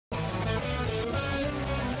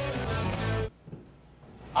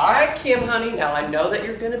All right, Kim, honey. Now, I know that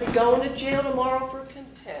you're going to be going to jail tomorrow for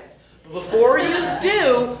contempt. But before you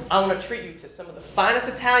do, I want to treat you to some of the finest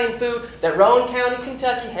Italian food that Rowan County,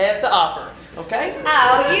 Kentucky has to offer. Okay?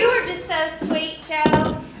 Oh, you are just so sweet,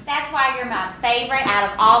 Joe. That's why you're my favorite out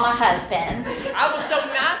of all my husbands. I was so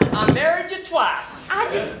nice, I married you twice. I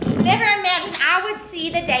just never imagined I would see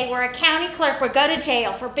the day where a county clerk would go to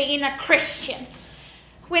jail for being a Christian.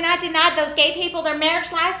 When I denied those gay people their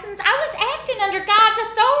marriage license, I was acting under God's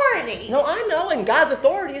authority. No, I know, and God's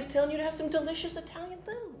authority is telling you to have some delicious Italian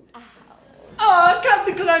food.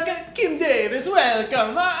 County Clerk Kim Davis,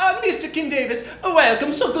 welcome. Mr. Kim Davis,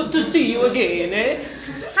 welcome. So good to see you again, eh?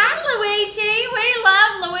 Hi, Luigi. We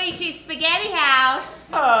love Luigi's Spaghetti House.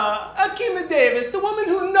 Kim Davis, the woman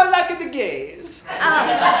who not like the gays. It's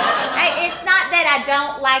not that I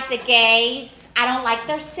don't like the gays. I don't like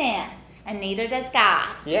their sin, and neither does God.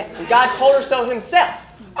 Yeah, and God told her so himself.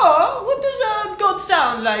 Oh, what does God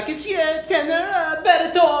sound like? Is he a tenor, a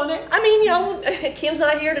baritone? I mean, you know, Kim's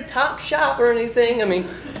not here to talk shop or anything. I mean,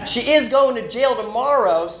 she is going to jail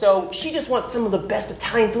tomorrow, so she just wants some of the best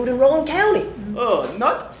Italian food in Rowan County. Oh,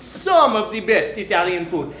 not some of the best Italian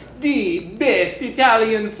food. The best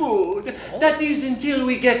Italian food. That is until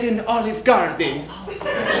we get in Olive Garden.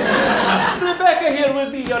 Rebecca here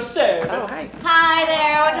will be your servant. Oh, hi. Hi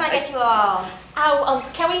there, what can I get you all? Oh,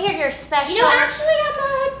 can we hear your special? You know, actually,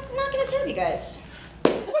 I'm not gonna serve you guys.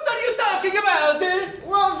 What are you talking about?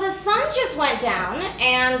 Well, the sun just went down,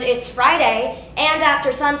 and it's Friday, and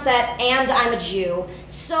after sunset, and I'm a Jew.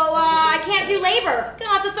 So, I can't do labor.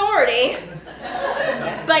 God's authority.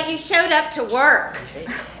 But you showed up to work.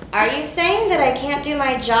 Are you saying that I can't do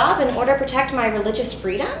my job in order to protect my religious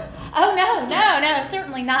freedom? Oh, no,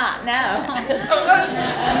 certainly not, no.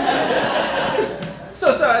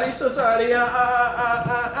 So sorry.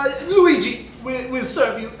 Luigi will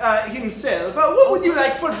serve you himself. What would you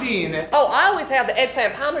like for dinner? Oh, I always have the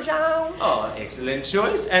eggplant parmesan. Oh, excellent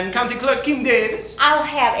choice. And County Clerk Kim Davis? I'll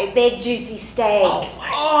have a big juicy steak.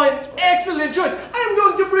 Oh, an excellent choice. I'm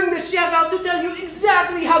going to bring the chef out to tell you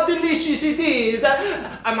exactly how delicious it is.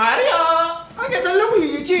 Mario, I guess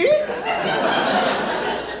Luigi.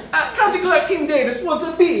 County Clerk Kim Davis wants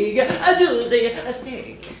a big, juicy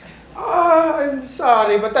steak. I'm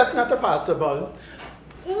sorry, but that's not possible.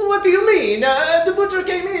 What do you mean? The butcher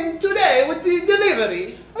came in today with the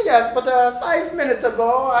delivery. Oh, yes, but 5 minutes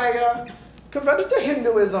ago I converted to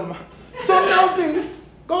Hinduism. So no beef.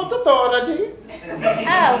 God's authority.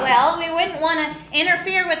 Oh, well, we wouldn't want to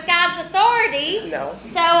interfere with God's authority. No.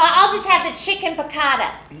 So I'll just have the chicken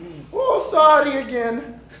piccata. Oh, sorry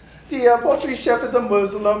again. The poultry chef is a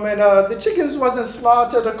Muslim, and the chickens wasn't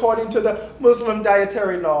slaughtered according to the Muslim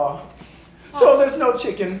dietary law. So there's no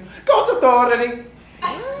chicken. God's authority.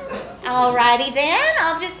 Alrighty then,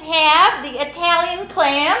 I'll just have the Italian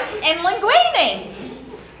clams and linguine.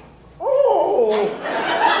 Oh.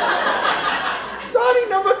 Sorry,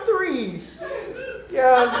 number 3.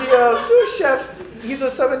 Yeah, the sous chef, he's a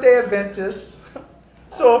 7-day Adventist.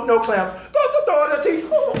 So no clams. God's authority.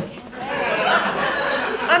 Oh.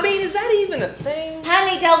 I mean, is that even a thing?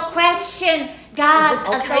 Honey, don't question God's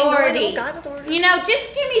authority. God's authority. You know,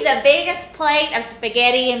 just give me the biggest plate of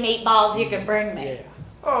spaghetti and meatballs you can bring me. Yeah.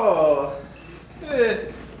 Oh,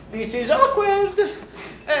 this is awkward.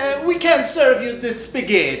 We can't serve you the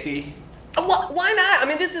spaghetti. Why not? I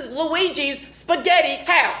mean, this is Luigi's Spaghetti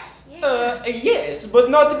House. Yes, but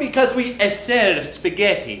not because we serve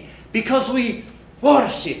spaghetti. Because we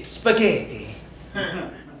worship spaghetti.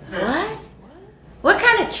 What? What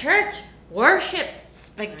kind of church worships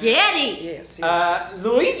spaghetti? Yes.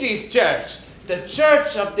 Luigi's church. The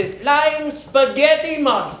Church of the Flying Spaghetti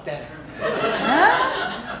Monster.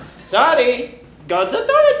 Huh? Sorry, God's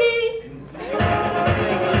authority.